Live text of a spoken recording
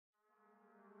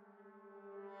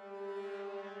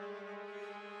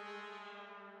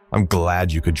I'm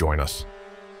glad you could join us.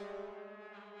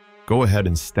 Go ahead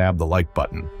and stab the like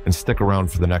button and stick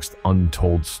around for the next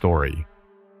untold story.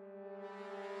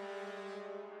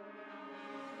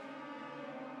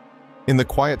 In the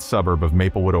quiet suburb of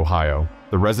Maplewood, Ohio,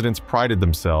 the residents prided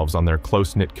themselves on their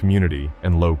close-knit community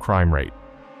and low crime rate.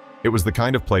 It was the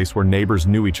kind of place where neighbors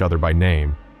knew each other by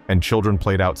name, and children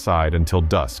played outside until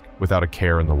dusk without a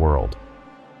care in the world.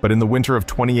 But in the winter of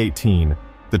 2018,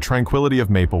 the tranquility of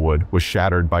Maplewood was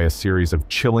shattered by a series of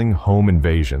chilling home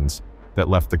invasions that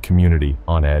left the community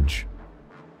on edge.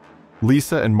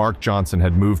 Lisa and Mark Johnson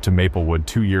had moved to Maplewood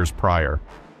 2 years prior,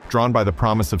 drawn by the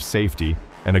promise of safety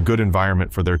and a good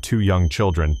environment for their 2 young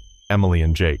children, Emily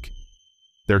and Jake.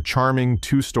 Their charming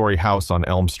 2-story house on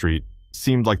Elm Street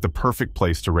seemed like the perfect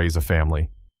place to raise a family.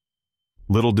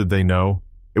 Little did they know,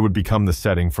 it would become the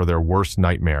setting for their worst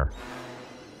nightmare.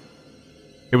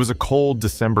 It was a cold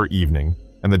December evening,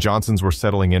 and the Johnsons were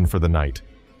settling in for the night.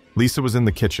 Lisa was in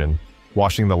the kitchen,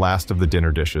 washing the last of the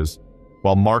dinner dishes,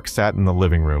 while Mark sat in the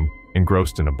living room,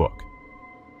 engrossed in a book.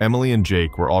 Emily and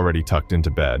Jake were already tucked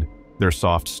into bed, their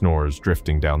soft snores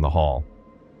drifting down the hall.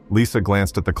 Lisa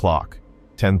glanced at the clock,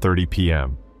 10:30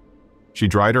 p.m. She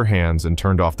dried her hands and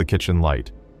turned off the kitchen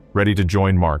light, ready to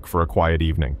join Mark for a quiet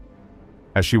evening.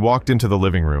 As she walked into the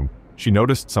living room, she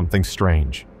noticed something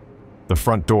strange. The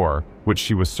front door, which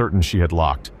she was certain she had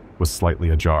locked, was slightly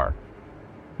ajar.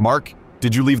 "Mark,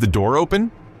 did you leave the door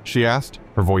open?" she asked,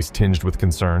 her voice tinged with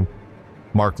concern.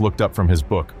 Mark looked up from his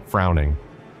book, frowning.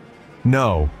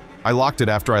 "No, I locked it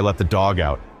after I let the dog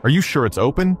out. Are you sure it's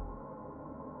open?"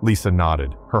 Lisa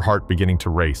nodded, her heart beginning to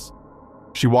race.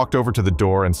 She walked over to the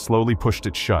door and slowly pushed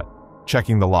it shut,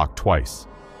 checking the lock twice.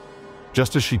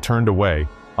 Just as she turned away,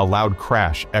 a loud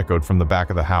crash echoed from the back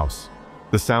of the house.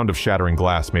 The sound of shattering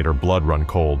glass made her blood run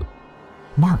cold.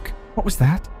 "Mark, what was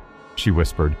that?" she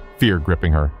whispered, fear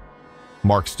gripping her.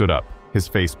 Mark stood up, his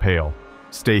face pale.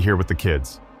 "Stay here with the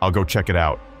kids. I'll go check it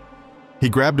out." He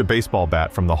grabbed a baseball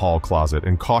bat from the hall closet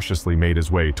and cautiously made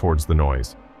his way towards the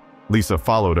noise. Lisa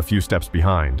followed a few steps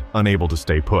behind, unable to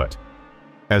stay put.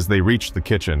 As they reached the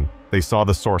kitchen, they saw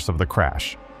the source of the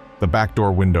crash. The back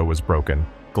door window was broken,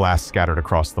 glass scattered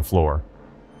across the floor.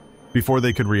 Before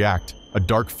they could react, a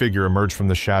dark figure emerged from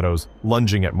the shadows,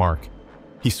 lunging at Mark.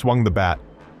 He swung the bat,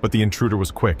 but the intruder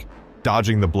was quick,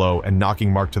 dodging the blow and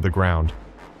knocking Mark to the ground.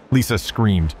 Lisa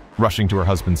screamed, rushing to her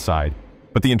husband's side,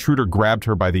 but the intruder grabbed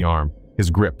her by the arm, his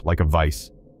grip like a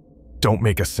vice. "Don't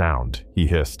make a sound," he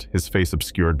hissed, his face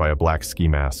obscured by a black ski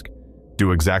mask.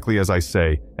 "Do exactly as I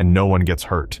say, and no one gets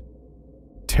hurt."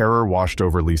 Terror washed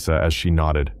over Lisa as she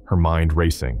nodded, her mind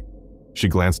racing. She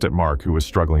glanced at Mark, who was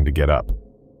struggling to get up,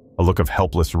 a look of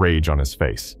helpless rage on his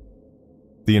face.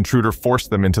 The intruder forced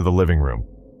them into the living room,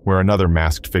 where another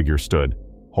masked figure stood,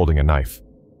 holding a knife.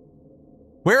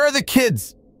 "Where are the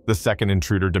kids?" the second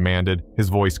intruder demanded, his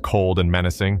voice cold and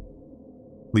menacing.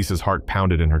 Lisa's heart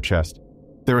pounded in her chest.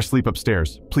 "They're asleep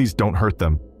upstairs. Please don't hurt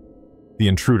them." The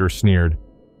intruder sneered.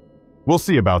 "We'll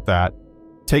see about that.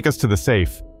 Take us to the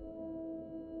safe."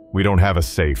 "We don't have a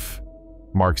safe,"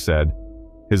 Mark said,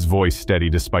 his voice steady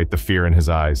despite the fear in his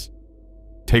eyes.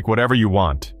 "Take whatever you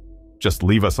want. Just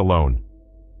leave us alone."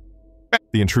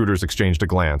 The intruders exchanged a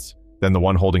glance, then the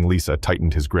one holding Lisa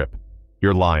tightened his grip.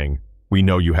 "You're lying. We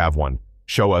know you have one.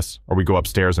 Show us, or we go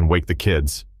upstairs and wake the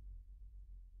kids."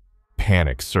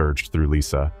 Panic surged through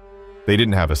Lisa. They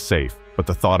didn't have a safe, but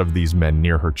the thought of these men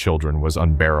near her children was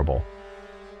unbearable.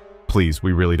 "Please,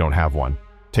 we really don't have one.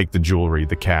 Take the jewelry,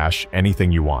 the cash,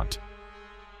 anything you want."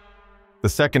 The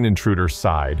second intruder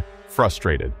sighed,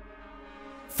 frustrated.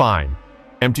 "Fine.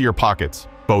 Empty your pockets,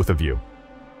 both of you."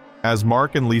 As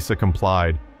Mark and Lisa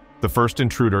complied, the first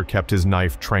intruder kept his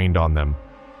knife trained on them.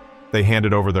 They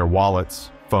handed over their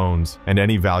wallets, phones, and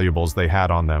any valuables they had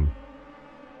on them.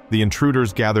 The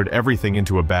intruders gathered everything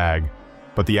into a bag,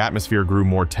 but the atmosphere grew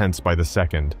more tense by the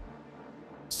second.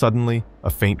 Suddenly, a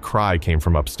faint cry came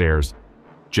from upstairs.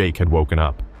 Jake had woken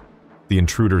up. The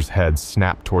intruder's head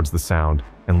snapped towards the sound,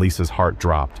 and Lisa's heart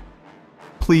dropped.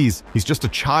 "Please, he's just a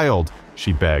child,"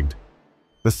 she begged.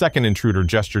 The second intruder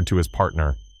gestured to his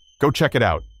partner. "Go check it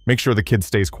out. Make sure the kid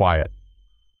stays quiet."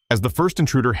 As the first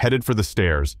intruder headed for the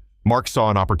stairs, Mark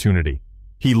saw an opportunity.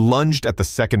 He lunged at the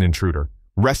second intruder,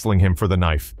 wrestling him for the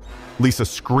knife. Lisa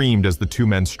screamed as the two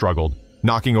men struggled,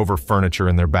 knocking over furniture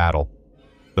in their battle.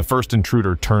 The first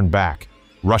intruder turned back,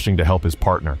 rushing to help his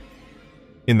partner.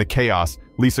 In the chaos,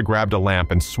 Lisa grabbed a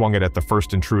lamp and swung it at the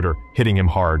first intruder, hitting him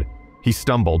hard. He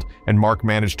stumbled, and Mark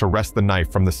managed to wrest the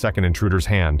knife from the second intruder's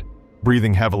hand.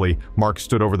 Breathing heavily, Mark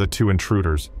stood over the two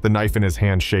intruders, the knife in his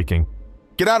hand shaking.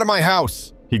 "Get out of my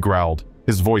house!" he growled,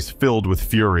 his voice filled with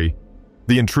fury.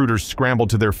 The intruders scrambled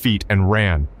to their feet and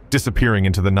ran. disappearing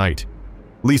into the night.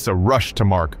 Lisa rushed to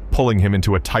Mark, pulling him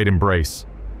into a tight embrace.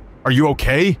 "Are you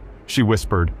okay?" she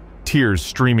whispered, tears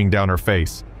streaming down her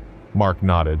face. Mark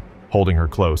nodded, holding her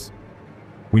close.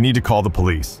 "We need to call the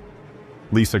police."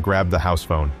 Lisa grabbed the house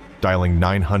phone, dialing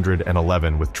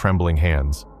 911 with trembling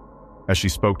hands. As she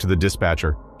spoke to the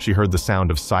dispatcher, she heard the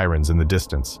sound of sirens in the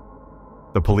distance.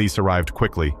 The police arrived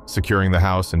quickly, securing the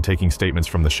house and taking statements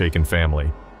from the shaken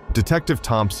family. Detective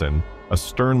Thompson, a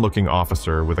stern-looking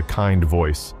officer with a kind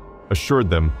voice, assured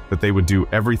them that they would do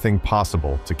everything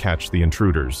possible to catch the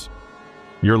intruders.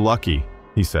 "You're lucky,"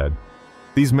 he said.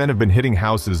 "These men have been hitting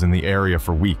houses in the area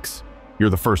for weeks. You're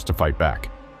the first to fight back."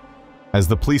 As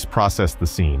the police processed the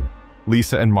scene,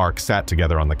 Lisa and Mark sat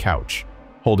together on the couch,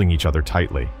 holding each other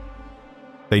tightly.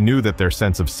 They knew that their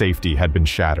sense of safety had been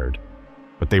shattered,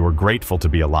 but they were grateful to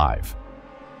be alive.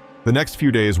 The next few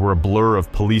days were a blur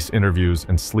of police interviews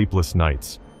and sleepless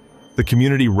nights. The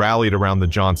community rallied around the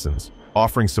Johnsons,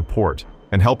 offering support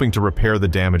and helping to repair the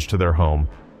damage to their home.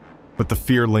 But the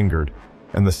fear lingered,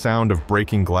 and the sound of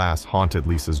breaking glass haunted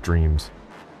Lisa's dreams.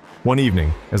 One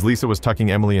evening, as Lisa was tucking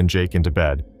Emily and Jake into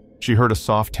bed, she heard a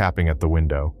soft tapping at the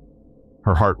window.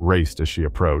 Her heart raced as she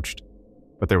approached,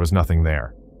 but there was nothing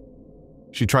there.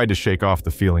 She tried to shake off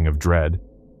the feeling of dread,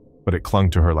 but it clung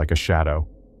to her like a shadow.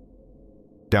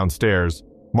 Downstairs,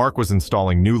 Mark was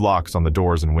installing new locks on the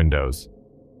doors and windows.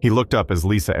 He looked up as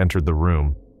Lisa entered the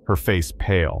room, her face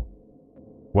pale.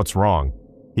 "What's wrong?"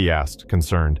 he asked,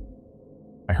 concerned.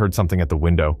 "I heard something at the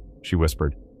window," she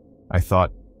whispered. I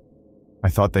thought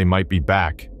they might be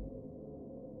back."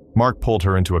 Mark pulled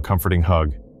her into a comforting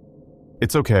hug.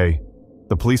 "It's okay.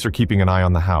 The police are keeping an eye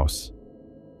on the house.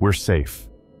 We're safe."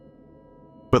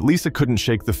 But Lisa couldn't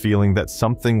shake the feeling that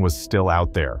something was still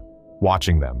out there,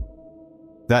 watching them.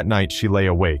 That night she lay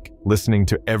awake, listening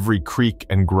to every creak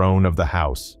and groan of the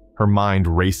house, her mind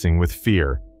racing with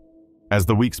fear. As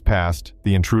the weeks passed,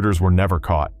 the intruders were never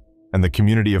caught, and the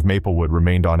community of Maplewood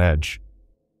remained on edge.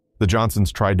 The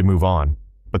Johnsons tried to move on,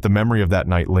 but the memory of that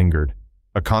night lingered,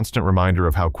 a constant reminder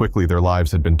of how quickly their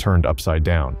lives had been turned upside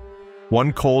down.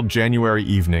 One cold January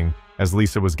evening, as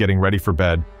Lisa was getting ready for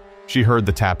bed, she heard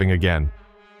the tapping again.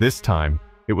 This time,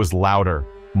 it was louder,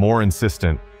 more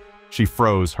insistent. She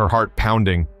froze, her heart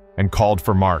pounding, and called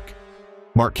for Mark.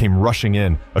 Mark came rushing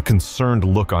in, a concerned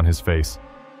look on his face.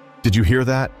 "Did you hear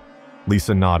that?"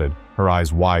 Lisa nodded, her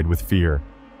eyes wide with fear.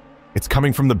 "It's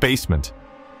coming from the basement."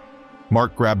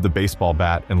 Mark grabbed the baseball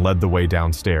bat and led the way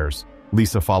downstairs,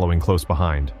 Lisa following close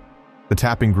behind. The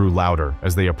tapping grew louder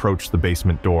as they approached the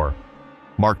basement door.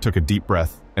 Mark took a deep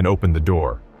breath and opened the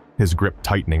door, his grip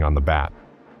tightening on the bat.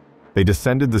 They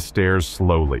descended the stairs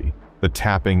slowly, the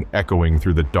tapping echoing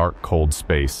through the dark, cold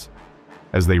space.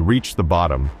 As they reached the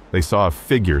bottom, they saw a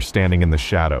figure standing in the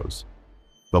shadows.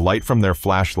 The light from their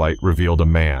flashlight revealed a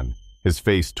man, his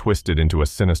face twisted into a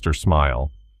sinister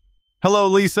smile. "Hello,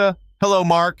 Lisa. Hello,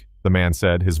 Mark," the man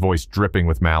said, his voice dripping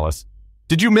with malice.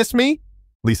 "Did you miss me?"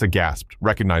 Lisa gasped,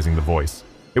 recognizing the voice.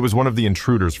 It was one of the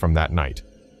intruders from that night.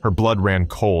 Her blood ran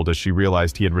cold as she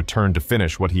realized he had returned to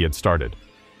finish what he had started.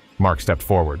 Mark stepped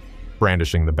forward,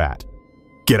 brandishing the bat.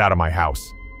 "Get out of my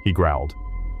house," he growled.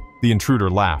 The intruder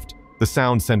laughed, the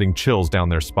sound sending chills down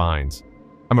their spines.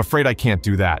 "I'm afraid I can't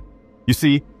do that. You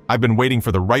see, I've been waiting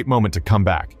for the right moment to come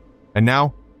back. And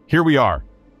now, here we are."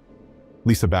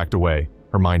 Lisa backed away,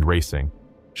 her mind racing.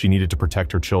 She needed to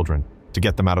protect her children, to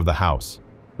get them out of the house.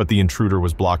 But the intruder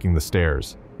was blocking the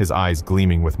stairs, his eyes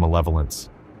gleaming with malevolence.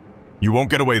 "You won't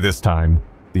get away this time,"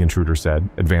 the intruder said,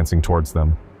 advancing towards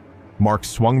them. Mark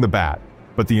swung the bat,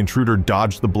 but the intruder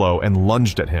dodged the blow and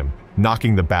lunged at him,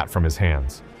 knocking the bat from his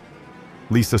hands.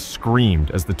 Lisa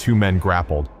screamed as the two men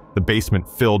grappled, the basement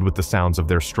filled with the sounds of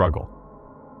their struggle.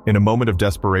 In a moment of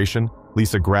desperation,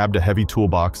 Lisa grabbed a heavy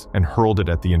toolbox and hurled it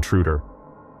at the intruder.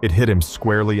 It hit him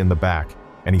squarely in the back,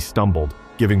 and he stumbled,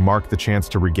 giving Mark the chance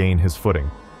to regain his footing.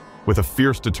 With a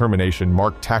fierce determination,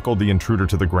 Mark tackled the intruder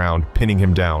to the ground, pinning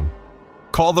him down.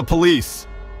 "Call the police!"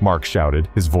 Mark shouted,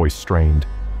 his voice strained.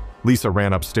 Lisa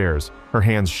ran upstairs, her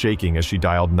hands shaking as she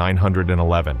dialed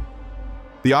 911.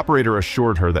 The operator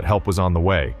assured her that help was on the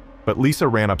way, but Lisa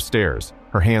ran upstairs,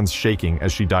 her hands shaking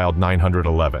as she dialed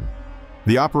 911.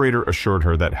 The operator assured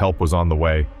her that help was on the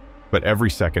way, but every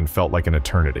second felt like an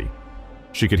eternity.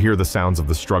 She could hear the sounds of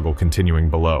the struggle continuing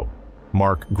below,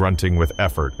 Mark grunting with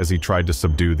effort as he tried to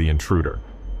subdue the intruder.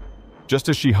 Just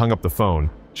as she hung up the phone,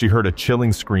 she heard a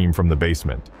chilling scream from the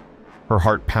basement. Her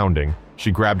heart pounding,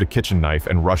 she grabbed a kitchen knife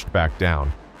and rushed back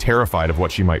down, terrified of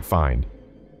what she might find.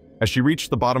 As she reached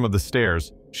the bottom of the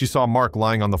stairs, she saw Mark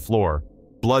lying on the floor,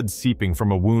 blood seeping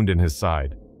from a wound in his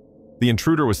side. The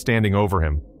intruder was standing over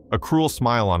him, a cruel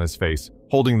smile on his face,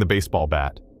 holding the baseball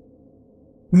bat.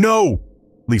 No!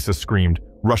 Lisa screamed,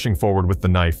 rushing forward with the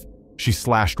knife. She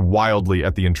slashed wildly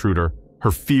at the intruder,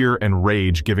 her fear and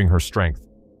rage giving her strength.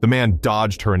 The man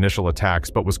dodged her initial attacks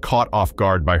but was caught off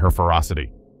guard by her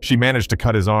ferocity. She managed to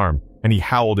cut his arm, and he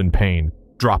howled in pain,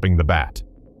 dropping the bat.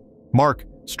 Mark,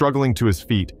 struggling to his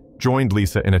feet, joined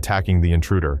Lisa in attacking the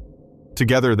intruder.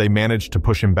 Together they managed to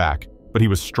push him back, but he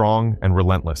was strong and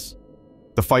relentless.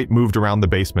 The fight moved around the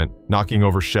basement, knocking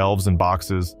over shelves and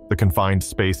boxes, the confined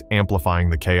space amplifying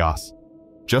the chaos.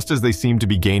 Just as they seemed to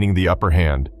be gaining the upper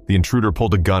hand, the intruder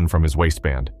pulled a gun from his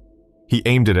waistband. He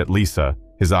aimed it at Lisa,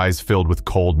 his eyes filled with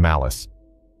cold malice.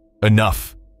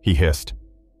 "Enough," he hissed.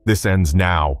 "This ends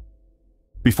now."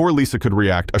 Before Lisa could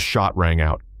react, a shot rang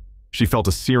out. She felt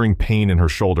a searing pain in her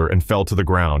shoulder and fell to the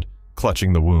ground,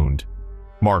 clutching the wound.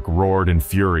 Mark roared in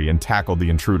fury and tackled the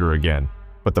intruder again,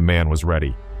 but the man was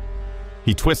ready.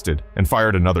 He twisted and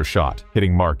fired another shot,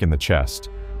 hitting Mark in the chest.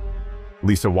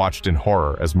 Lisa watched in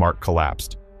horror as Mark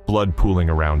collapsed, blood pooling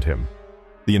around him.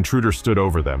 The intruder stood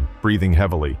over them, breathing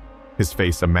heavily, his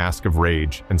face a mask of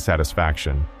rage and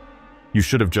satisfaction. "You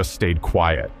should have just stayed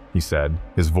quiet," he said,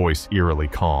 his voice eerily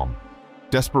calm.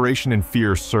 Desperation and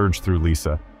fear surged through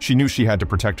Lisa. She knew she had to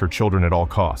protect her children at all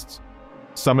costs.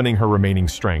 Summoning her remaining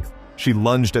strength, she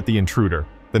lunged at the intruder,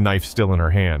 the knife still in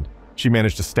her hand. She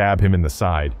managed to stab him in the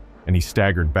side, and he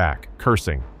staggered back,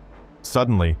 cursing.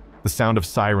 Suddenly, the sound of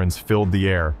sirens filled the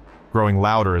air, growing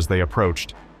louder as they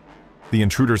approached. The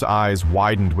intruder's eyes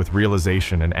widened with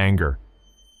realization and anger.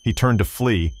 He turned to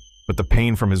flee, but the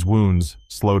pain from his wounds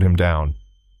slowed him down.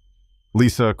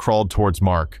 Lisa crawled towards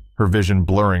Mark, her vision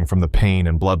blurring from the pain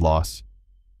and blood loss.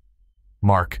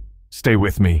 "Mark, stay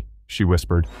with me," she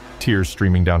whispered, tears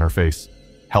streaming down her face.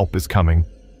 "Help is coming."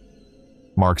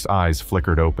 Mark's eyes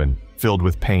flickered open, filled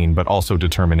with pain but also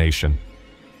determination.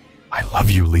 "I love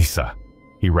you, Lisa,"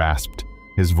 he rasped,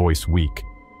 his voice weak.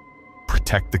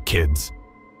 "Protect the kids."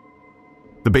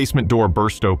 The basement door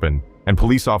burst open, and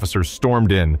police officers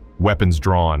stormed in, weapons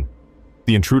drawn.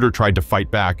 The intruder tried to fight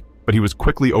back, but he was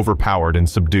quickly overpowered and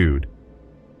subdued.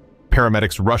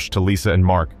 Paramedics rushed to Lisa and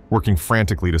Mark, working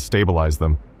frantically to stabilize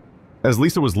them. As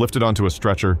Lisa was lifted onto a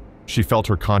stretcher, she felt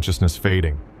her consciousness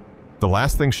fading. The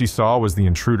last thing she saw was the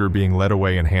intruder being led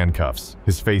away in handcuffs,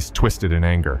 his face twisted in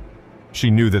anger. She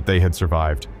knew that they had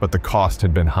survived, but the cost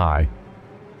had been high.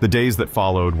 The days that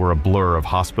followed were a blur of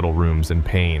hospital rooms and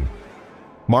pain.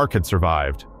 Mark had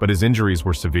survived, but his injuries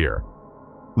were severe.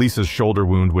 Lisa's shoulder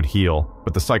wound would heal,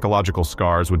 but the psychological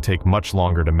scars would take much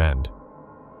longer to mend.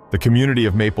 The community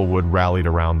of Maplewood rallied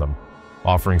around them,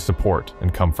 offering support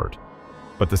and comfort.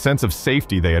 But the sense of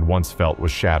safety they had once felt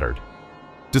was shattered.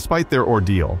 Despite their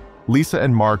ordeal, Lisa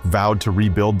and Mark vowed to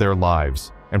rebuild their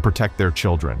lives and protect their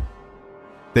children.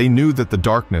 They knew that the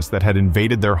darkness that had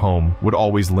invaded their home would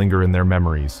always linger in their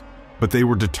memories, but they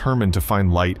were determined to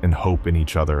find light and hope in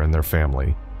each other and their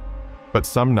family. But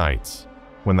some nights,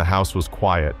 when the house was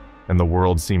quiet and the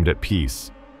world seemed at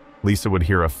peace, Lisa would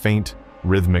hear a faint,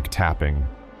 rhythmic tapping.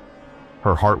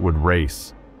 Her heart would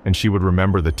race, and she would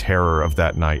remember the terror of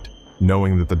that night,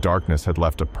 knowing that the darkness had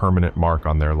left a permanent mark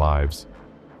on their lives.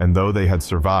 And though they had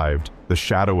survived, the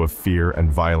shadow of fear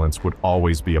and violence would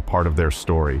always be a part of their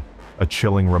story, a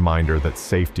chilling reminder that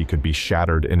safety could be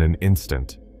shattered in an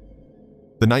instant.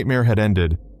 The nightmare had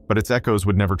ended, but its echoes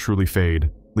would never truly fade,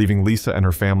 leaving Lisa and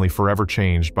her family forever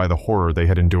changed by the horror they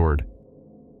had endured.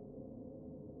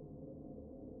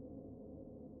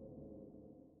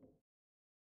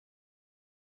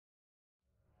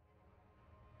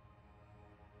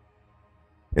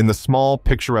 In the small,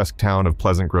 picturesque town of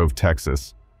Pleasant Grove,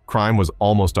 Texas, crime was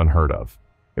almost unheard of.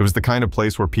 It was the kind of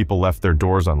place where people left their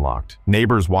doors unlocked,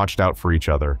 neighbors watched out for each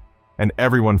other, and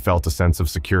everyone felt a sense of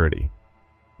security.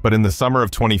 But in the summer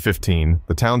of 2015,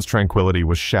 the town's tranquility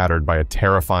was shattered by a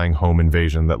terrifying home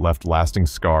invasion that left lasting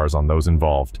scars on those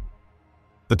involved.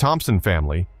 The Thompson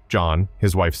family, John,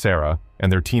 his wife Sarah,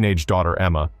 and their teenage daughter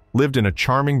Emma, lived in a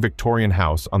charming Victorian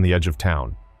house on the edge of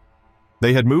town.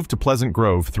 They had moved to Pleasant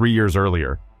Grove 3 years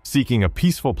earlier, seeking a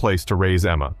peaceful place to raise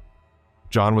Emma.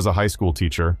 John was a high school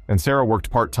teacher, and Sarah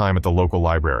worked part-time at the local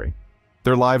library.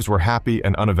 Their lives were happy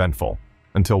and uneventful,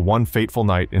 until one fateful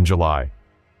night in July.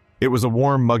 It was a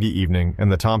warm, muggy evening,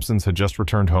 and the Thompsons had just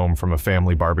returned home from a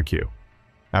family barbecue.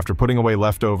 After putting away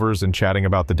leftovers and chatting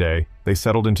about the day, they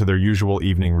settled into their usual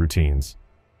evening routines.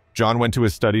 John went to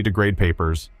his study to grade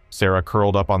papers, Sarah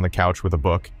curled up on the couch with a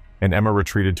book, and Emma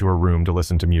retreated to her room to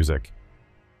listen to music.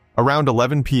 Around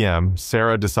 11 p.m.,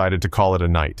 Sarah decided to call it a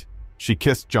night. She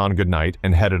kissed John goodnight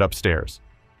and headed upstairs.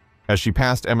 As she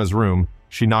passed Emma's room,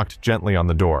 she knocked gently on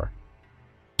the door.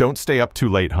 "Don't stay up too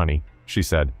late, honey," she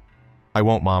said. "I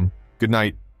won't, Mom. Good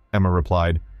night," Emma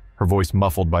replied, her voice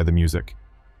muffled by the music.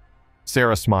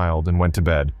 Sarah smiled and went to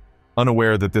bed,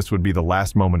 unaware that this would be the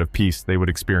last moment of peace they would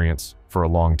experience for a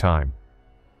long time.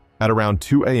 At around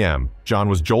 2 a.m., John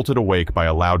was jolted awake by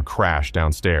a loud crash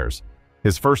downstairs.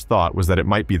 His first thought was that it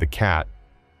might be the cat,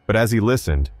 but as he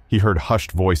listened, he heard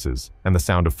hushed voices and the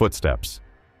sound of footsteps.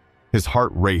 His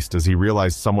heart raced as he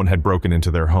realized someone had broken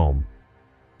into their home.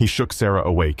 He shook Sarah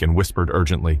awake and whispered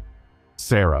urgently,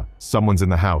 "Sarah, someone's in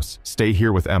the house. Stay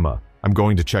here with Emma. I'm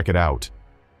going to check it out."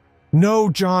 "No,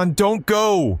 John, don't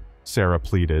go!" Sarah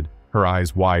pleaded, her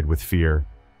eyes wide with fear.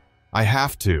 "I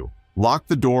have to. Lock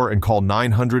the door and call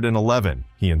 911,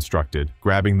 he instructed,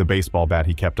 grabbing the baseball bat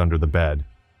he kept under the bed.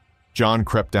 John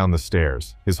crept down the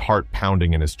stairs, his heart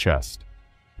pounding in his chest.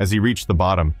 As he reached the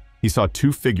bottom, he saw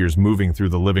two figures moving through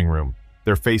the living room,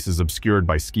 their faces obscured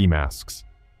by ski masks.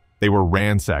 They were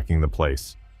ransacking the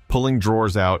place, pulling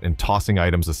drawers out and tossing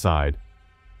items aside.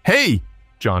 "Hey!"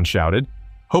 John shouted,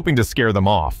 hoping to scare them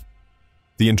off.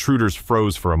 The intruders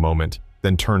froze for a moment,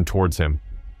 then turned towards him.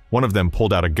 One of them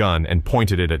pulled out a gun and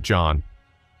pointed it at John.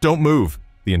 "Don't move,"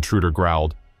 the intruder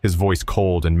growled, his voice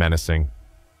cold and menacing.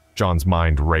 John's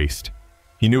mind raced.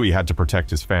 He knew he had to protect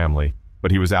his family,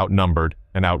 but he was outnumbered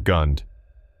and outgunned.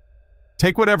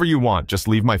 "Take whatever you want, just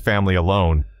leave my family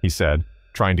alone," he said,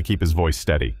 trying to keep his voice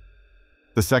steady.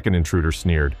 The second intruder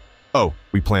sneered. "Oh,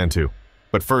 we plan to.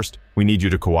 But first, we need you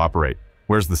to cooperate.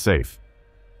 Where's the safe?"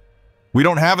 "We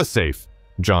don't have a safe,"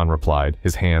 John replied,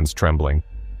 his hands trembling.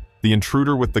 The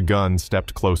intruder with the gun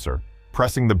stepped closer,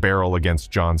 pressing the barrel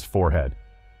against John's forehead.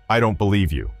 "I don't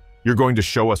believe you. You're going to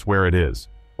show us where it is,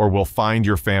 or we'll find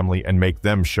your family and make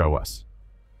them show us."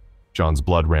 John's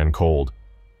blood ran cold.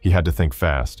 He had to think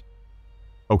fast.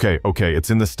 Okay,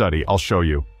 it's in the study. I'll show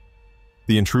you."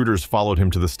 The intruders followed him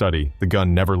to the study, the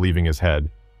gun never leaving his head.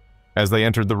 As they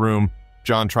entered the room,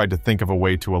 John tried to think of a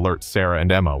way to alert Sarah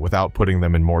and Emma without putting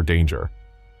them in more danger.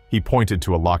 He pointed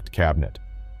to a locked cabinet.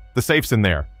 "The safe's in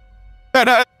there."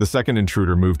 The second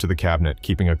intruder moved to the cabinet,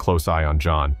 keeping a close eye on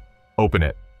John. "Open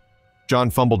it." John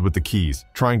fumbled with the keys,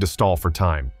 trying to stall for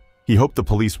time. He hoped the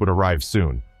police would arrive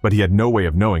soon, but he had no way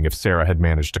of knowing if Sarah had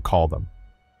managed to call them.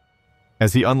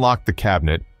 As he unlocked the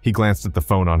cabinet, he glanced at the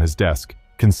phone on his desk,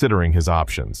 considering his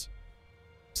options.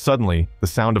 Suddenly, the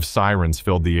sound of sirens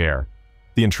filled the air.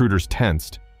 The intruders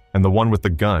tensed, and the one with the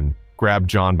gun grabbed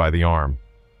John by the arm.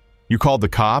 "You called the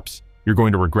cops? You're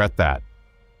going to regret that."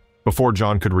 Before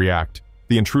John could react,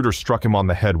 the intruder struck him on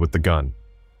the head with the gun.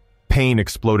 Pain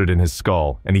exploded in his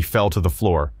skull, and he fell to the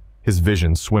floor, his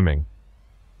vision swimming.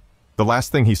 The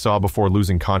last thing he saw before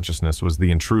losing consciousness was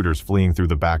the intruders fleeing through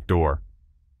the back door.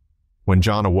 When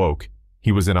John awoke,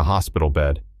 he was in a hospital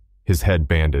bed, his head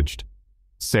bandaged.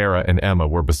 Sarah and Emma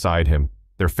were beside him,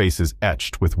 their faces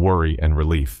etched with worry and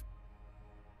relief.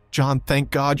 "John, thank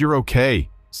God you're okay,"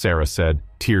 Sarah said,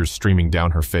 tears streaming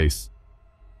down her face.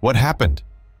 "What happened?"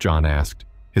 John asked,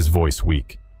 his voice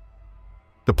weak.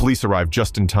 "The police arrived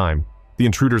just in time. The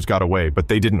intruders got away, but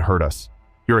they didn't hurt us.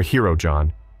 You're a hero,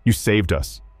 John. You saved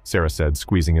us," Sarah said,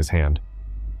 squeezing his hand.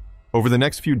 Over the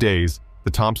next few days,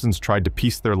 the Thompsons tried to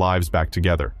piece their lives back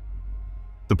together.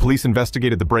 The police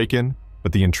investigated the break-in,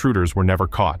 but the intruders were never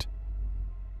caught.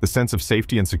 The sense of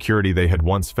safety and security they had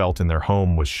once felt in their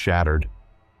home was shattered.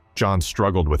 John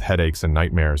struggled with headaches and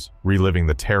nightmares, reliving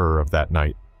the terror of that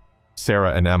night.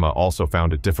 Sarah and Emma also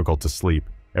found it difficult to sleep,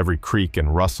 every creak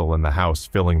and rustle in the house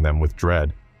filling them with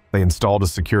dread. They installed a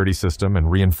security system and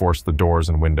reinforced the doors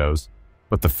and windows,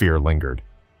 but the fear lingered.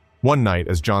 One night,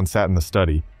 as John sat in the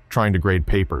study, trying to grade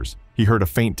papers, he heard a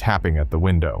faint tapping at the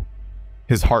window.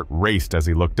 His heart raced as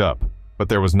he looked up, but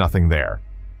there was nothing there.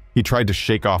 He tried to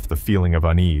shake off the feeling of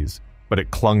unease, but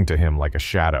it clung to him like a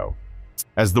shadow.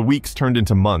 As the weeks turned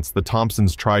into months, the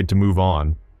Thompsons tried to move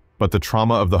on, but the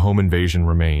trauma of the home invasion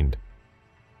remained.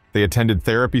 They attended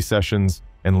therapy sessions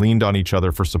and leaned on each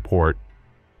other for support,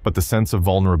 but the sense of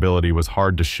vulnerability was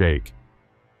hard to shake.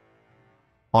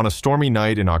 On a stormy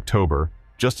night in October,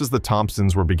 just as the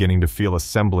Thompsons were beginning to feel a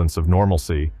semblance of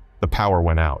normalcy, the power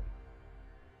went out.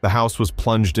 The house was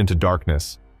plunged into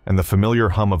darkness, and the familiar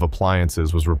hum of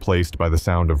appliances was replaced by the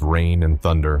sound of rain and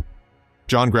thunder.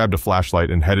 John grabbed a flashlight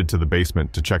and headed to the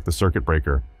basement to check the circuit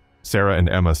breaker. Sarah and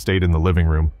Emma stayed in the living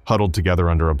room, huddled together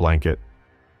under a blanket.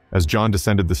 As John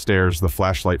descended the stairs, the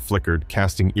flashlight flickered,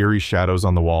 casting eerie shadows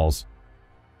on the walls.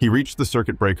 He reached the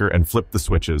circuit breaker and flipped the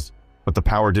switches, but the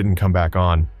power didn't come back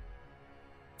on.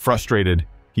 Frustrated,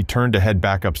 he turned to head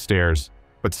back upstairs,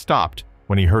 but stopped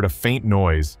when he heard a faint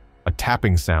noise, a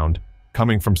tapping sound,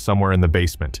 coming from somewhere in the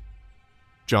basement.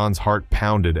 John's heart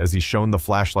pounded as he shone the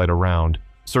flashlight around,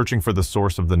 searching for the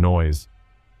source of the noise.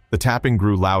 The tapping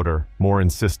grew louder, more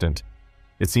insistent.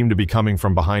 It seemed to be coming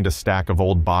from behind a stack of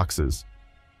old boxes.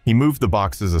 He moved the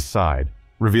boxes aside,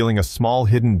 revealing a small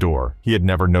hidden door he had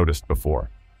never noticed before.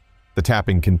 The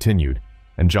tapping continued,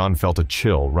 and John felt a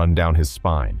chill run down his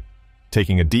spine.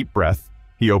 Taking a deep breath,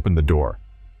 he opened the door.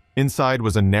 Inside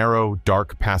was a narrow,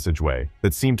 dark passageway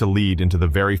that seemed to lead into the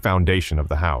very foundation of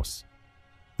the house.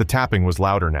 The tapping was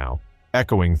louder now,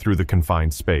 echoing through the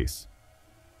confined space.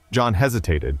 John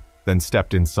hesitated, then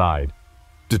stepped inside,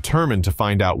 determined to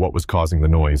find out what was causing the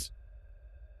noise.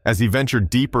 As he ventured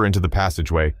deeper into the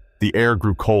passageway, the air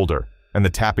grew colder, and the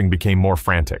tapping became more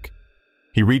frantic.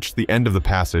 He reached the end of the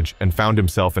passage and found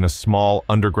himself in a small,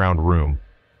 underground room.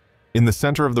 In the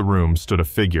center of the room stood a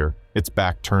figure, its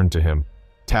back turned to him,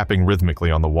 tapping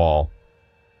rhythmically on the wall.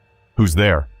 "Who's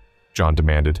there?" John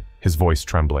demanded, his voice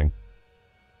trembling.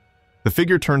 The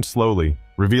figure turned slowly,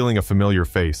 revealing a familiar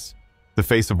face, the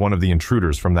face of one of the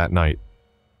intruders from that night.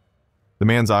 The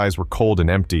man's eyes were cold and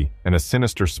empty, and a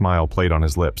sinister smile played on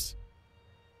his lips.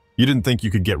 "You didn't think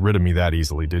you could get rid of me that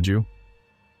easily, did you?"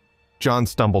 John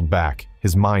stumbled back,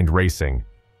 his mind racing.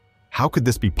 How could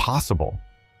this be possible?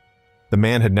 The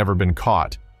man had never been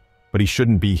caught, but he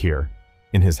shouldn't be here,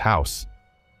 in his house.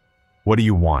 "What do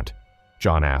you want?"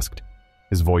 John asked,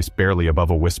 his voice barely above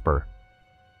a whisper.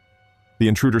 The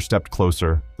intruder stepped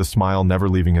closer, the smile never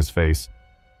leaving his face.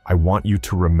 "I want you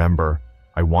to remember.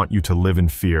 I want you to live in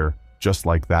fear, just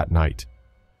like that night."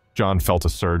 John felt a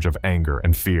surge of anger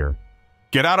and fear.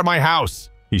 "Get out of my house!"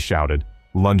 he shouted,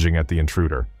 lunging at the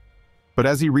intruder. But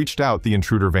as he reached out, the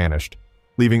intruder vanished,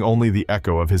 leaving only the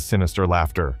echo of his sinister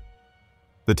laughter.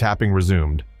 The tapping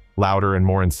resumed, louder and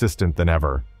more insistent than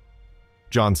ever.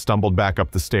 John stumbled back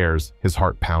up the stairs, his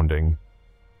heart pounding.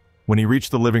 When he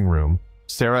reached the living room,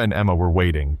 Sarah and Emma were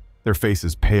waiting, their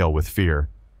faces pale with fear.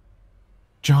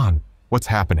 "John, what's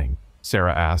happening?"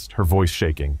 Sarah asked, her voice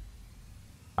shaking.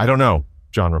 "I don't know,"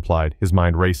 John replied, his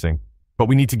mind racing. "But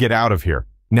we need to get out of here,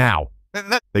 now."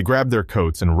 They grabbed their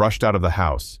coats and rushed out of the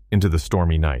house into the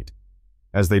stormy night.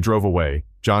 As they drove away,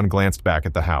 John glanced back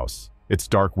at the house, its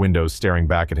dark windows staring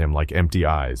back at him like empty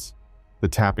eyes. The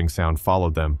tapping sound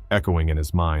followed them, echoing in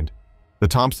his mind. The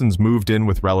Thompsons moved in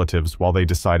with relatives while they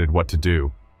decided what to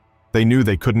do. They knew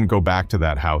they couldn't go back to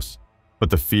that house, but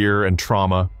the fear and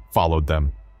trauma followed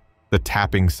them. The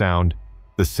tapping sound,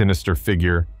 the sinister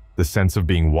figure, the sense of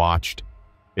being watched,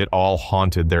 it all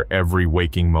haunted their every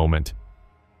waking moment.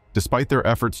 Despite their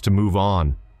efforts to move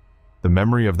on, the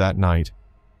memory of that night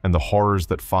and the horrors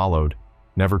that followed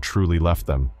never truly left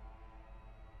them.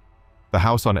 The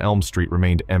house on Elm Street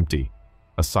remained empty,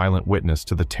 a silent witness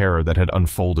to the terror that had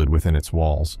unfolded within its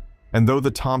walls. And though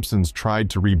the Thompsons tried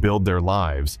to rebuild their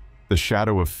lives, the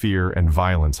shadow of fear and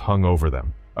violence hung over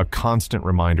them, a constant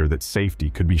reminder that safety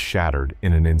could be shattered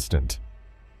in an instant.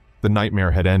 The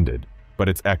nightmare had ended, but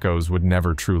its echoes would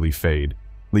never truly fade,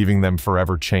 leaving them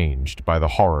forever changed by the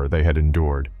horror they had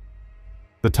endured.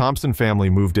 The Thompson family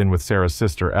moved in with Sarah's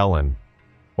sister, Ellen,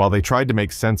 while they tried to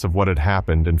make sense of what had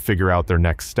happened and figure out their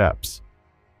next steps.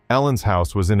 Ellen's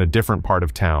house was in a different part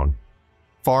of town,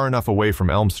 far enough away from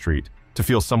Elm Street to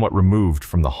feel somewhat removed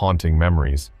from the haunting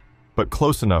memories, but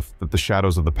close enough that the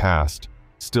shadows of the past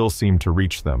still seemed to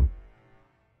reach them.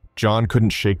 John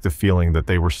couldn't shake the feeling that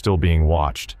they were still being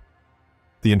watched.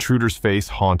 The intruder's face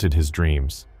haunted his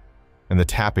dreams, and the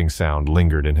tapping sound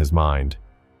lingered in his mind.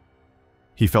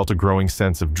 He felt a growing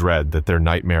sense of dread that their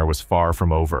nightmare was far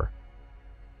from over.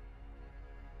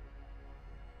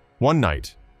 One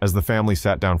night, as the family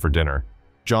sat down for dinner,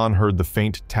 John heard the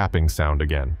faint tapping sound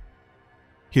again.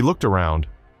 He looked around,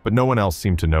 but no one else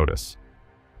seemed to notice.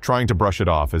 Trying to brush it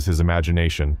off as his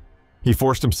imagination, he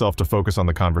forced himself to focus on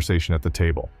the conversation at the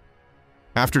table.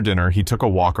 After dinner, he took a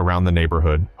walk around the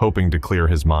neighborhood, hoping to clear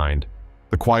his mind.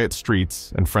 The quiet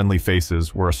streets and friendly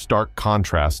faces were a stark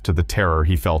contrast to the terror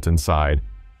he felt inside.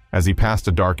 As he passed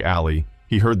a dark alley,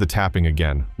 he heard the tapping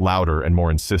again, louder and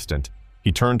more insistent.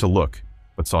 He turned to look,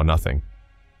 but saw nothing.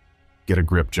 "Get a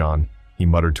grip, John," he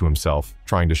muttered to himself,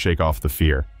 trying to shake off the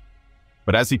fear.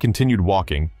 But as he continued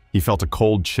walking, he felt a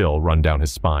cold chill run down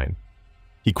his spine.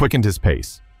 He quickened his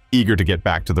pace, eager to get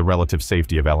back to the relative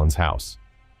safety of Ellen's house.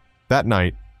 That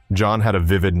night, John had a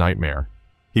vivid nightmare.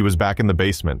 He was back in the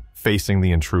basement, facing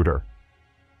the intruder.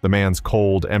 The man's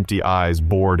cold, empty eyes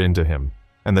bored into him,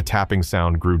 and the tapping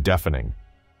sound grew deafening.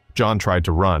 John tried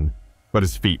to run, but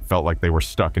his feet felt like they were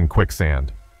stuck in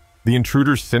quicksand. The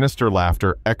intruder's sinister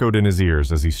laughter echoed in his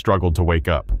ears as he struggled to wake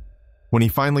up. When he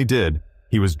finally did,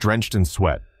 he was drenched in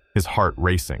sweat, his heart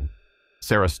racing.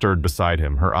 Sarah stirred beside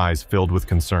him, her eyes filled with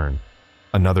concern.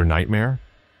 "Another nightmare?"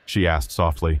 she asked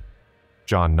softly.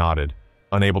 John nodded,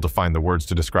 unable to find the words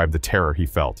to describe the terror he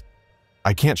felt.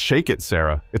 "I can't shake it,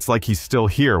 Sarah. It's like he's still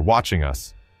here, watching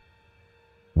us."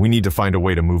 "We need to find a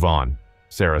way to move on,"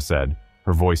 Sarah said,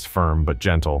 her voice firm but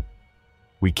gentle.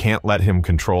 "We can't let him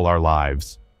control our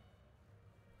lives."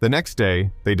 The next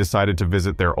day, they decided to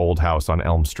visit their old house on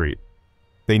Elm Street.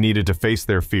 They needed to face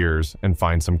their fears and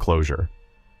find some closure.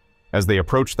 As they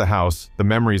approached the house, the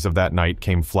memories of that night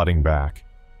came flooding back.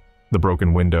 The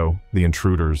broken window, the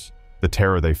intruders, the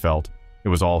terror they felt, it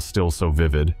was all still so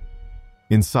vivid.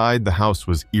 Inside, the house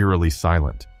was eerily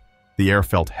silent. The air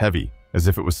felt heavy, as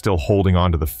if it was still holding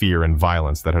on to the fear and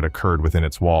violence that had occurred within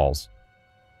its walls.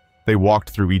 They walked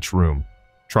through each room,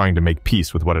 trying to make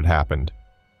peace with what had happened.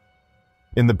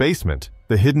 In the basement,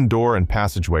 the hidden door and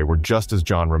passageway were just as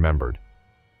John remembered.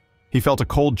 He felt a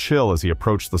cold chill as he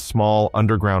approached the small,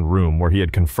 underground room where he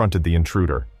had confronted the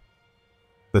intruder.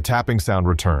 The tapping sound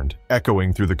returned,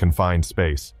 echoing through the confined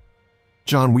space.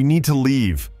 "John, we need to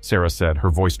leave," Sarah said, her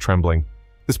voice trembling.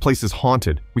 "This place is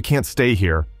haunted. We can't stay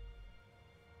here."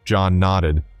 John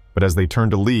nodded, but as they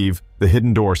turned to leave, the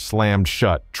hidden door slammed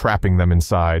shut, trapping them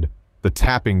inside. The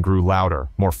tapping grew louder,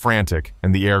 more frantic,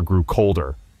 and the air grew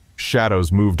colder.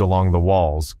 Shadows moved along the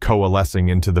walls, coalescing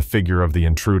into the figure of the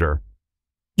intruder.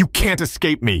 "You can't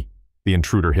escape me!" the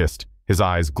intruder hissed, his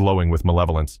eyes glowing with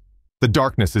malevolence. "The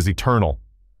darkness is eternal."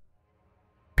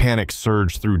 Panic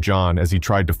surged through John as he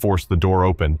tried to force the door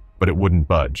open, but it wouldn't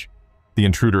budge. The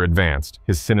intruder advanced,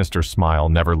 his sinister smile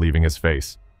never leaving his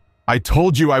face. "I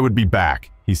told you I would be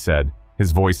back," he said,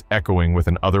 his voice echoing with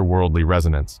an otherworldly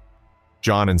resonance.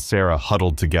 John and Sarah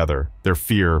huddled together, their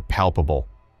fear palpable.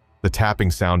 The tapping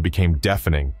sound became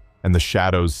deafening, and the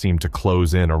shadows seemed to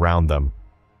close in around them.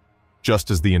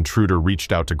 Just as the intruder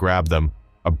reached out to grab them,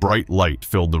 a bright light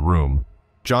filled the room.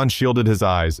 John shielded his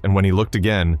eyes, and when he looked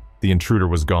again, the intruder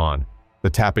was gone.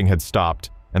 The tapping had stopped,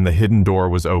 and the hidden door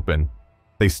was open.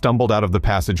 They stumbled out of the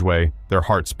passageway, their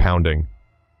hearts pounding.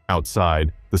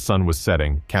 Outside, the sun was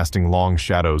setting, casting long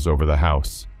shadows over the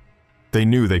house. They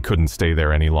knew they couldn't stay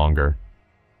there any longer.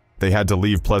 They had to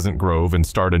leave Pleasant Grove and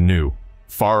start anew,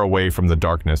 far away from the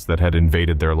darkness that had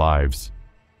invaded their lives.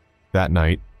 That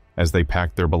night, as they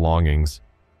packed their belongings,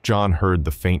 John heard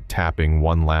the faint tapping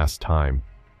one last time.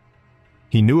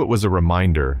 He knew it was a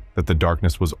reminder that the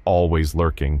darkness was always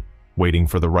lurking, waiting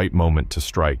for the right moment to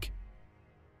strike.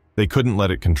 They couldn't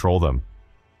let it control them,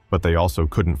 but they also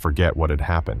couldn't forget what had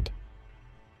happened.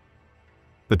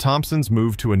 The Thompsons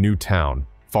moved to a new town,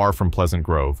 far from Pleasant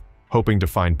Grove, hoping to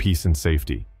find peace and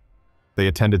safety. They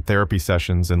attended therapy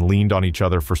sessions and leaned on each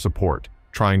other for support,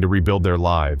 trying to rebuild their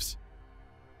lives.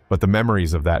 But the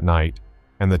memories of that night,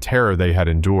 and the terror they had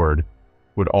endured,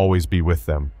 would always be with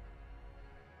them.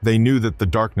 They knew that the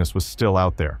darkness was still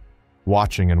out there,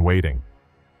 watching and waiting.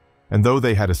 And though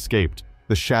they had escaped,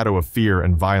 the shadow of fear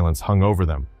and violence hung over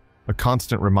them, a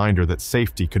constant reminder that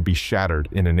safety could be shattered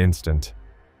in an instant.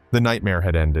 The nightmare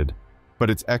had ended, but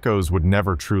its echoes would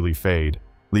never truly fade,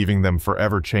 leaving them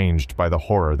forever changed by the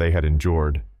horror they had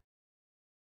endured.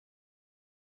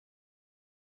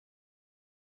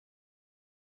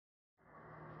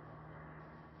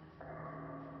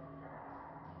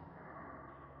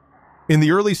 In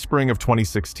the early spring of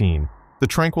 2016, the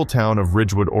tranquil town of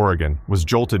Ridgewood, Oregon, was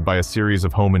jolted by a series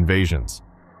of home invasions.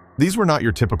 These were not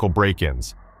your typical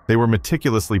break-ins. They were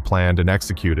meticulously planned and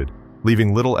executed,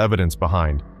 leaving little evidence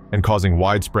behind and causing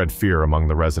widespread fear among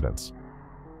the residents.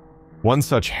 One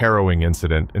such harrowing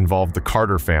incident involved the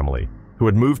Carter family, who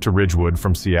had moved to Ridgewood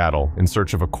from Seattle in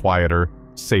search of a quieter,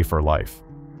 safer life.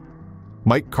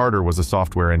 Mike Carter was a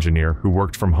software engineer who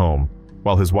worked from home,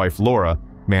 while his wife Laura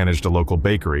managed a local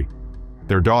bakery.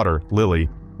 Their daughter, Lily,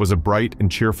 was a bright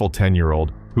and cheerful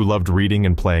 10-year-old who loved reading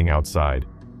and playing outside.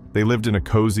 They lived in a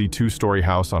cozy 2-story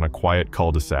house on a quiet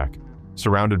cul-de-sac,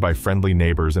 surrounded by friendly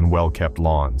neighbors and well-kept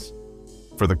lawns.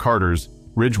 For the Carters,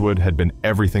 Ridgewood had been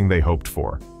everything they hoped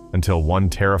for, until one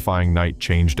terrifying night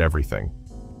changed everything.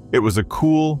 It was a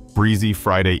cool, breezy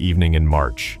Friday evening in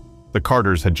March. The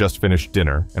Carters had just finished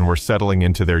dinner and were settling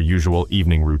into their usual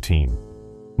evening routine.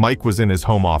 Mike was in his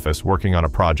home office working on a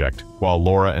project, while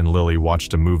Laura and Lily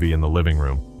watched a movie in the living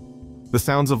room. The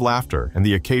sounds of laughter and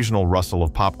the occasional rustle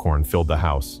of popcorn filled the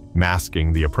house,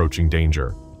 masking the approaching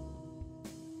danger.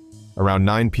 Around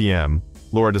 9 p.m.,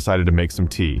 Laura decided to make some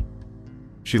tea.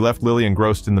 She left Lily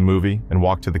engrossed in the movie and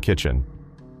walked to the kitchen.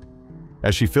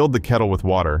 As she filled the kettle with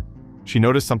water, she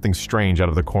noticed something strange out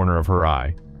of the corner of her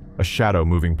eye, a shadow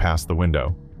moving past the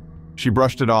window. She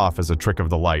brushed it off as a trick of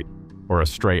the light, or a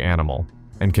stray animal,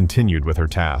 and continued with her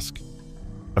task.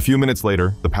 A few minutes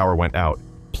later, the power went out,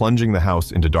 plunging the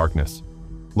house into darkness.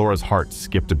 Laura's heart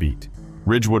skipped a beat.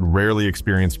 Ridgewood rarely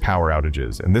experienced power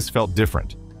outages, and this felt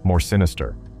different, more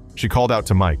sinister. She called out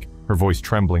to Mike, her voice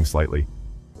trembling slightly.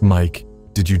 "Mike,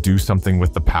 did you do something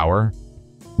with the power?"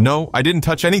 "No, I didn't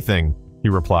touch anything," he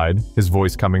replied, his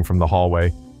voice coming from the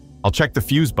hallway. "I'll check the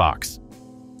fuse box."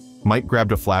 Mike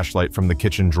grabbed a flashlight from the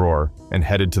kitchen drawer and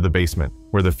headed to the basement,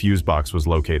 where the fuse box was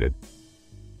located.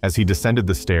 As he descended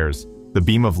the stairs, the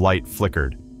beam of light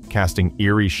flickered, casting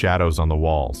eerie shadows on the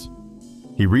walls.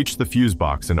 He reached the fuse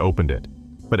box and opened it,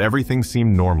 but everything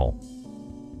seemed normal.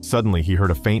 Suddenly, he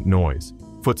heard a faint noise,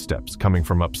 footsteps coming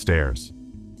from upstairs.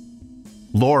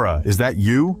 "Laura, is that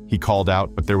you?" he called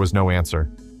out, but there was no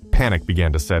answer. Panic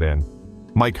began to set in.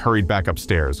 Mike hurried back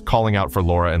upstairs, calling out for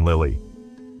Laura and Lily.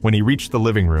 When he reached the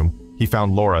living room, he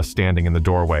found Laura standing in the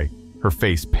doorway, her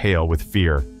face pale with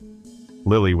fear.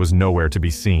 Lily was nowhere to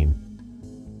be seen.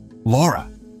 "Laura,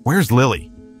 where's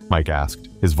Lily?" Mike asked,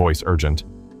 his voice urgent.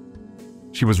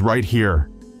 "She was right here,"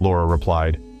 Laura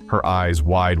replied, her eyes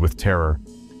wide with terror.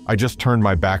 "I just turned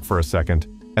my back for a second,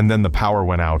 and then the power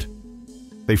went out."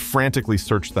 They frantically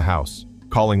searched the house,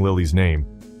 calling Lily's name,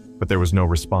 but there was no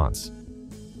response.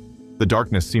 The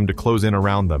darkness seemed to close in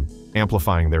around them,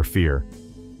 amplifying their fear.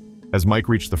 As Mike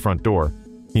reached the front door,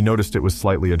 he noticed it was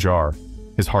slightly ajar.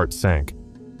 His heart sank.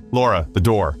 "Laura, the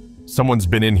door. Someone's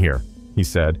been in here," he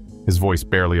said, his voice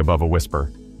barely above a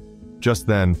whisper. Just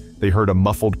then, they heard a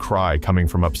muffled cry coming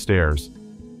from upstairs.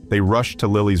 They rushed to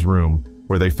Lily's room,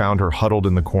 where they found her huddled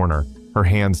in the corner, her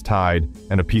hands tied,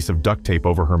 and a piece of duct tape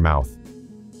over her mouth.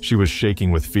 She was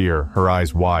shaking with fear, her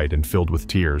eyes wide and filled with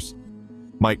tears.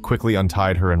 Mike quickly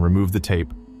untied her and removed the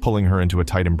tape, pulling her into a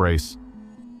tight embrace.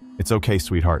 "It's okay,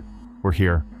 sweetheart. We're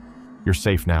here. You're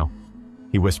safe now,"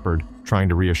 he whispered, trying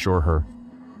to reassure her.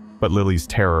 But Lily's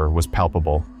terror was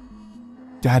palpable.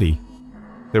 "Daddy,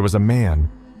 there was a man.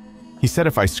 He said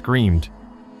if I screamed,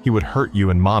 he would hurt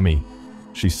you and Mommy,"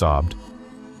 she sobbed.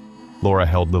 Laura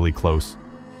held Lily close,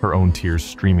 her own tears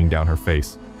streaming down her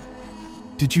face.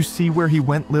 "Did you see where he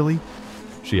went, Lily?"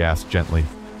 she asked gently.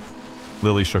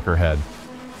 Lily shook her head.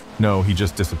 "No, he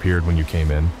just disappeared when you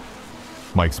came in."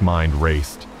 Mike's mind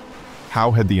raced.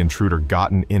 How had the intruder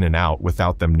gotten in and out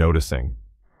without them noticing?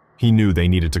 He knew they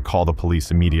needed to call the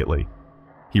police immediately.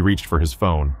 He reached for his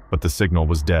phone, but the signal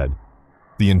was dead.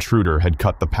 The intruder had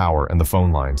cut the power and the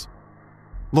phone lines.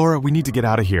 "Laura, we need to get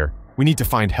out of here. We need to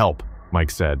find help,"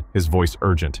 Mike said, his voice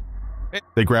urgent.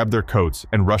 They grabbed their coats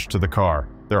and rushed to the car,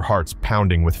 their hearts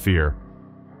pounding with fear.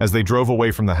 As they drove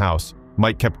away from the house,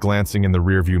 Mike kept glancing in the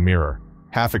rearview mirror,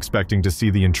 half expecting to see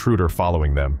the intruder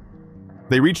following them.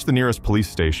 They reached the nearest police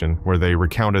station, where they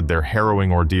recounted their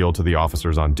harrowing ordeal to the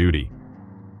officers on duty.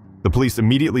 The police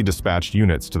immediately dispatched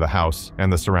units to the house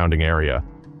and the surrounding area,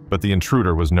 but the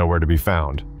intruder was nowhere to be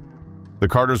found. The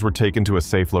Carters were taken to a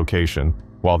safe location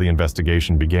while the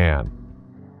investigation began.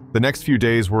 The next few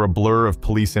days were a blur of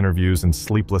police interviews and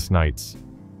sleepless nights.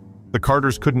 The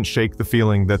Carters couldn't shake the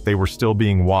feeling that they were still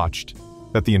being watched,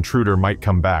 that the intruder might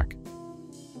come back.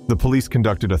 The police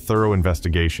conducted a thorough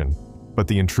investigation, but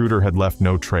the intruder had left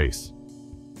no trace.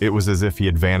 It was as if he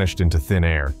had vanished into thin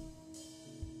air.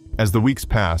 As the weeks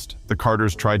passed, the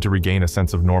Carters tried to regain a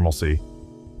sense of normalcy,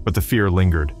 but the fear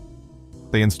lingered.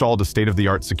 They installed a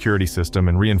state-of-the-art security system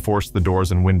and reinforced the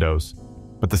doors and windows,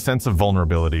 but the sense of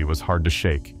vulnerability was hard to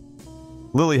shake.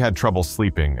 Lily had trouble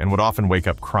sleeping and would often wake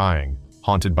up crying,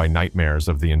 haunted by nightmares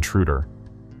of the intruder.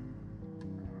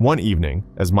 One evening,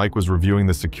 as Mike was reviewing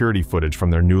the security footage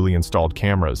from their newly installed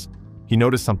cameras, he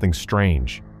noticed something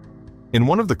strange. In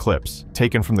one of the clips,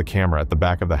 taken from the camera at the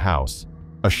back of the house,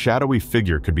 a shadowy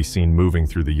figure could be seen moving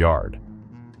through the yard.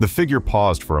 The figure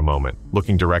paused for a moment,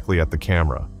 looking directly at the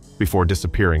camera, before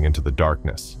disappearing into the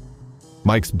darkness.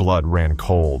 Mike's blood ran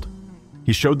cold.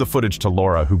 He showed the footage to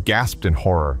Laura, who gasped in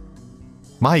horror.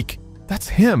 "Mike, that's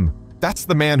him! That's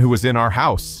the man who was in our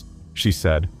house," she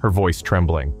said, her voice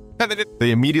trembling.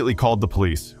 They immediately called the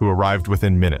police, who arrived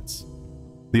within minutes.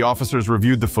 The officers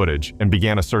reviewed the footage and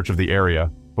began a search of the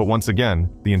area, but once again,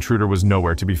 the intruder was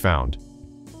nowhere to be found.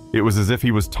 It was as if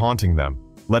he was taunting them,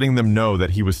 letting them know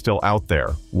that he was still out there,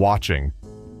 watching.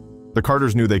 The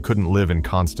Carters knew they couldn't live in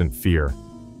constant fear.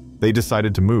 They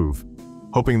decided to move,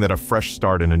 hoping that a fresh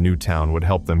start in a new town would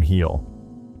help them heal.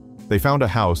 They found a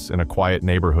house in a quiet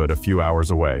neighborhood a few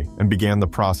hours away and began the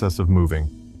process of moving.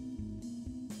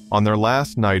 On their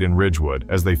last night in Ridgewood,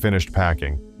 as they finished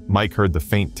packing, Mike heard the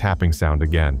faint tapping sound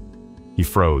again. He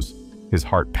froze, his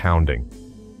heart pounding.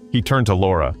 He turned to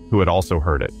Laura, who had also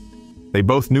heard it. They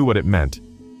both knew what it meant.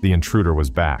 The intruder was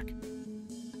back.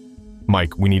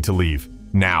 "Mike, we need to leave.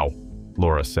 Now,"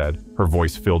 Laura said, her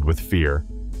voice filled with fear.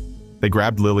 They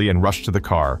grabbed Lily and rushed to the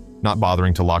car, not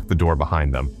bothering to lock the door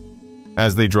behind them.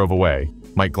 As they drove away,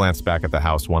 Mike glanced back at the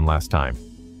house one last time.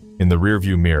 In the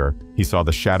rearview mirror, he saw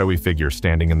the shadowy figure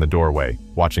standing in the doorway,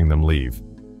 watching them leave.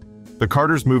 The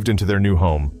Carters moved into their new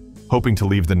home, hoping to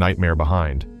leave the nightmare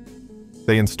behind.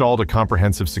 They installed a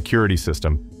comprehensive security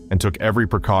system and took every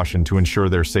precaution to ensure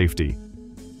their safety.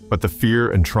 But the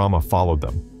fear and trauma followed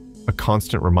them, a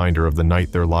constant reminder of the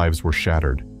night their lives were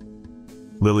shattered.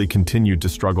 Lily continued to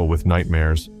struggle with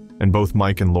nightmares, and both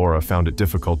Mike and Laura found it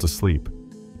difficult to sleep,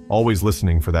 always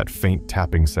listening for that faint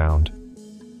tapping sound.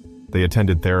 They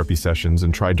attended therapy sessions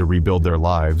and tried to rebuild their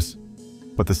lives,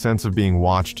 but the sense of being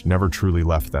watched never truly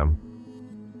left them.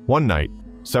 One night,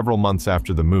 several months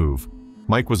after the move,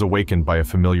 Mike was awakened by a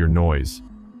familiar noise,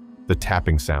 the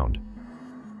tapping sound.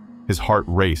 His heart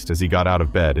raced as he got out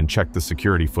of bed and checked the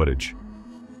security footage.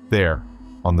 There,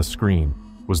 on the screen,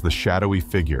 was the shadowy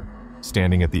figure,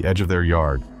 standing at the edge of their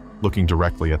yard, looking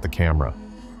directly at the camera.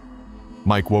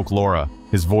 Mike woke Laura,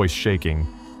 his voice shaking.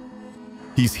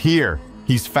 "He's here!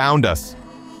 He's found us!"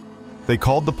 They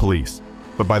called the police,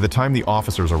 but by the time the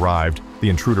officers arrived, the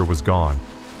intruder was gone.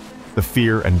 The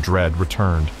fear and dread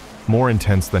returned, more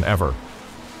intense than ever.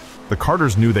 The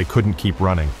Carters knew they couldn't keep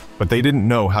running, but they didn't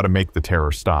know how to make the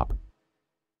terror stop.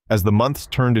 As the months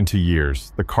turned into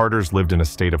years, the Carters lived in a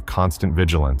state of constant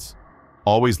vigilance,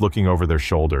 always looking over their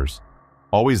shoulders,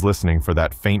 always listening for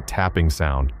that faint tapping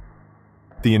sound.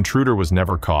 The intruder was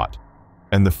never caught,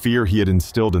 and the fear he had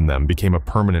instilled in them became a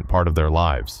permanent part of their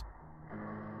lives.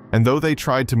 And though they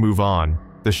tried to move on,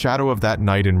 the shadow of that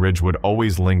night in Ridgewood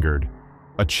always lingered,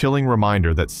 a chilling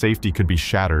reminder that safety could be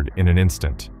shattered in an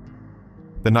instant.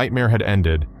 The nightmare had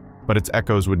ended, but its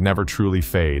echoes would never truly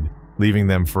fade, leaving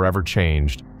them forever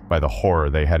changed by the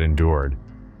horror they had endured.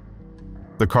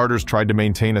 The Carters tried to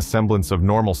maintain a semblance of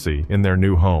normalcy in their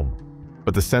new home,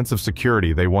 but the sense of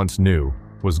security they once knew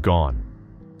was gone.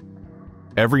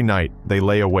 Every night, they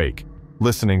lay awake,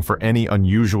 listening for any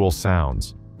unusual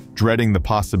sounds, dreading the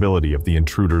possibility of the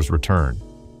intruder's return.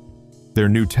 Their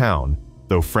new town,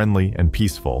 though friendly and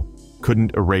peaceful,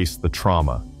 couldn't erase the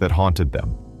trauma that haunted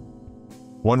them.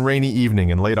 One rainy evening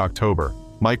in late October,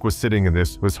 Mike was sitting in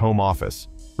his home office,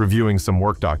 reviewing some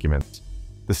work documents.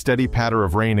 The steady patter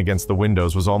of rain against the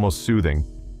windows was almost soothing,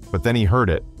 but then he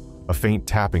heard it, a faint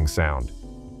tapping sound.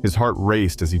 His heart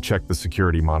raced as he checked the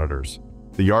security monitors.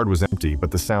 The yard was empty,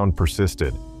 but the sound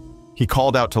persisted. He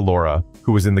called out to Laura,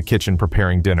 who was in the kitchen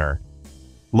preparing dinner.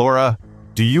 "Laura,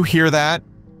 do you hear that?"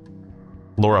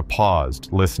 Laura paused,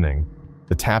 listening.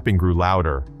 The tapping grew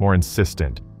louder, more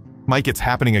insistent. "Mike, it's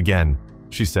happening again,"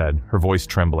 she said, her voice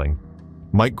trembling.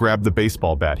 Mike grabbed the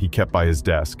baseball bat he kept by his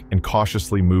desk and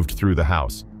cautiously moved through the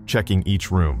house, checking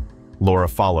each room. Laura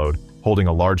followed, holding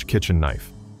a large kitchen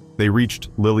knife. They reached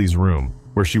Lily's room,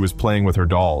 where she was playing with her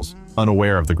dolls,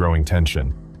 unaware of the growing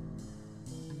tension.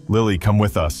 "Lily, come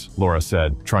with us," Laura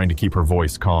said, trying to keep her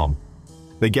voice calm.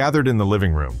 They gathered in the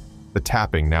living room, the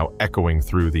tapping now echoing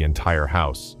through the entire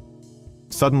house.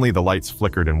 Suddenly the lights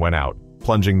flickered and went out,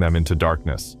 plunging them into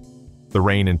darkness. The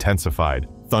rain intensified,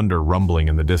 thunder rumbling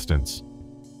in the distance.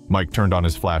 Mike turned on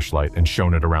his flashlight and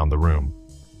shone it around the room.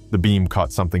 The beam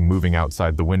caught something moving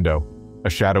outside the window, a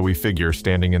shadowy figure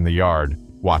standing in the yard,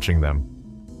 watching them.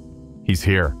 "He's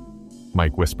here,"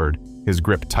 Mike whispered, his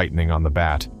grip tightening on the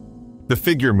bat. The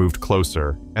figure moved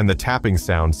closer, and the tapping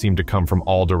sound seemed to come from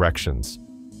all directions.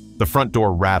 The front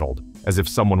door rattled, as if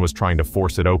someone was trying to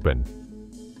force it open.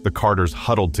 The Carters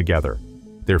huddled together,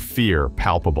 their fear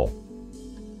palpable.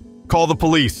 "Call the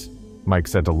police," Mike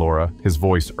said to Laura, his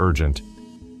voice urgent.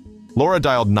 Laura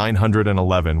dialed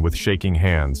 911 with shaking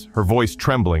hands, her voice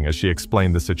trembling as she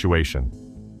explained the situation.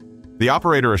 The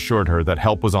operator assured her that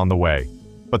help was on the way,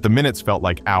 but the minutes felt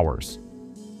like hours.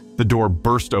 The door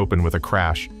burst open with a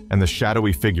crash, and the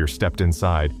shadowy figure stepped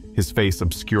inside, his face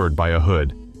obscured by a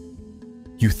hood.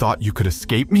 "You thought you could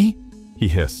escape me?" he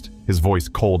hissed, his voice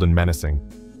cold and menacing.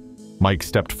 Mike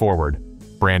stepped forward,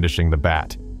 brandishing the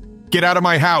bat. "Get out of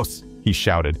my house!" he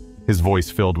shouted, his voice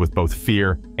filled with both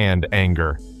fear and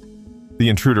anger. The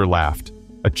intruder laughed,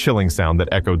 a chilling sound that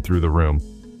echoed through the room.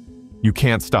 "You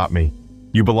can't stop me.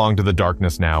 You belong to the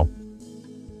darkness now."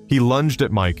 He lunged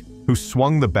at Mike, who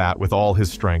swung the bat with all his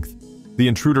strength. The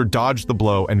intruder dodged the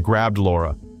blow and grabbed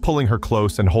Laura, pulling her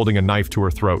close and holding a knife to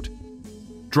her throat.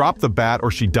 "Drop the bat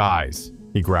or she dies,"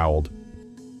 he growled.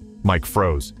 Mike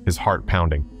froze, his heart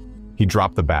pounding. He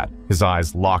dropped the bat, his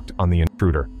eyes locked on the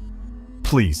intruder.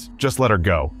 "Please, just let her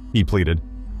go," he pleaded.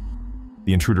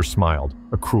 The intruder smiled,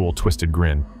 a cruel, twisted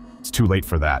grin. "It's too late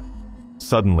for that."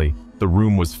 Suddenly, the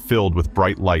room was filled with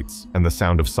bright lights and the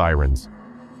sound of sirens.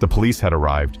 The police had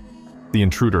arrived. The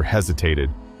intruder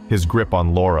hesitated, his grip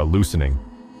on Laura loosening.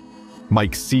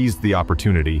 Mike seized the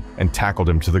opportunity and tackled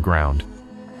him to the ground.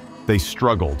 They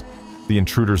struggled, the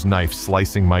intruder's knife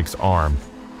slicing Mike's arm,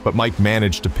 but Mike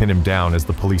managed to pin him down as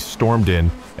the police stormed in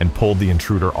and pulled the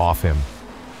intruder off him.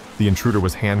 The intruder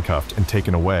was handcuffed and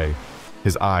taken away,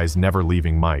 his eyes never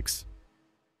leaving Mike's.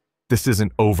 "This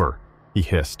isn't over," he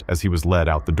hissed as he was led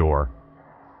out the door.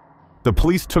 The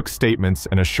police took statements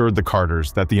and assured the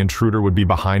Carters that the intruder would be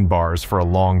behind bars for a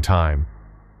long time,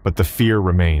 but the fear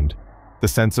remained, the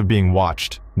sense of being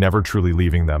watched, never truly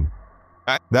leaving them.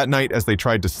 That night, as they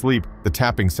tried to sleep, the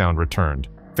tapping sound returned,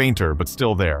 fainter but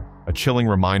still there, a chilling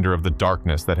reminder of the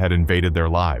darkness that had invaded their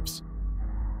lives.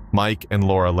 Mike and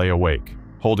Laura lay awake,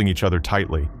 holding each other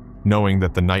tightly, knowing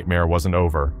that the nightmare wasn't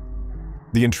over.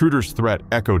 The intruder's threat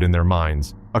echoed in their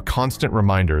minds, a constant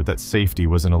reminder that safety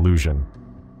was an illusion.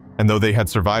 And though they had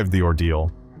survived the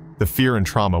ordeal, the fear and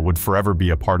trauma would forever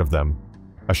be a part of them,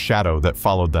 a shadow that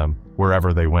followed them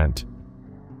wherever they went.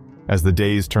 As the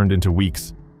days turned into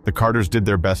weeks, the Carters did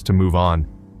their best to move on,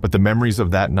 but the memories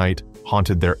of that night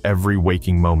haunted their every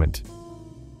waking moment.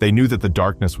 They knew that the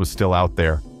darkness was still out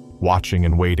there, watching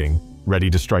and waiting, ready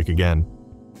to strike again.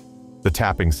 The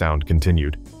tapping sound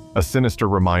continued, a sinister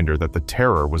reminder that the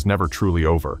terror was never truly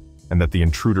over, and that the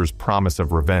intruder's promise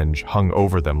of revenge hung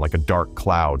over them like a dark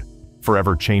cloud,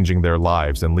 forever changing their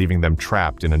lives and leaving them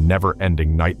trapped in a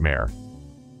never-ending nightmare.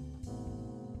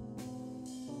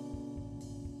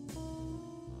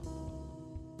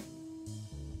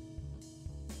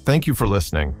 Thank you for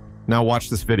listening. Now watch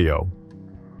this video.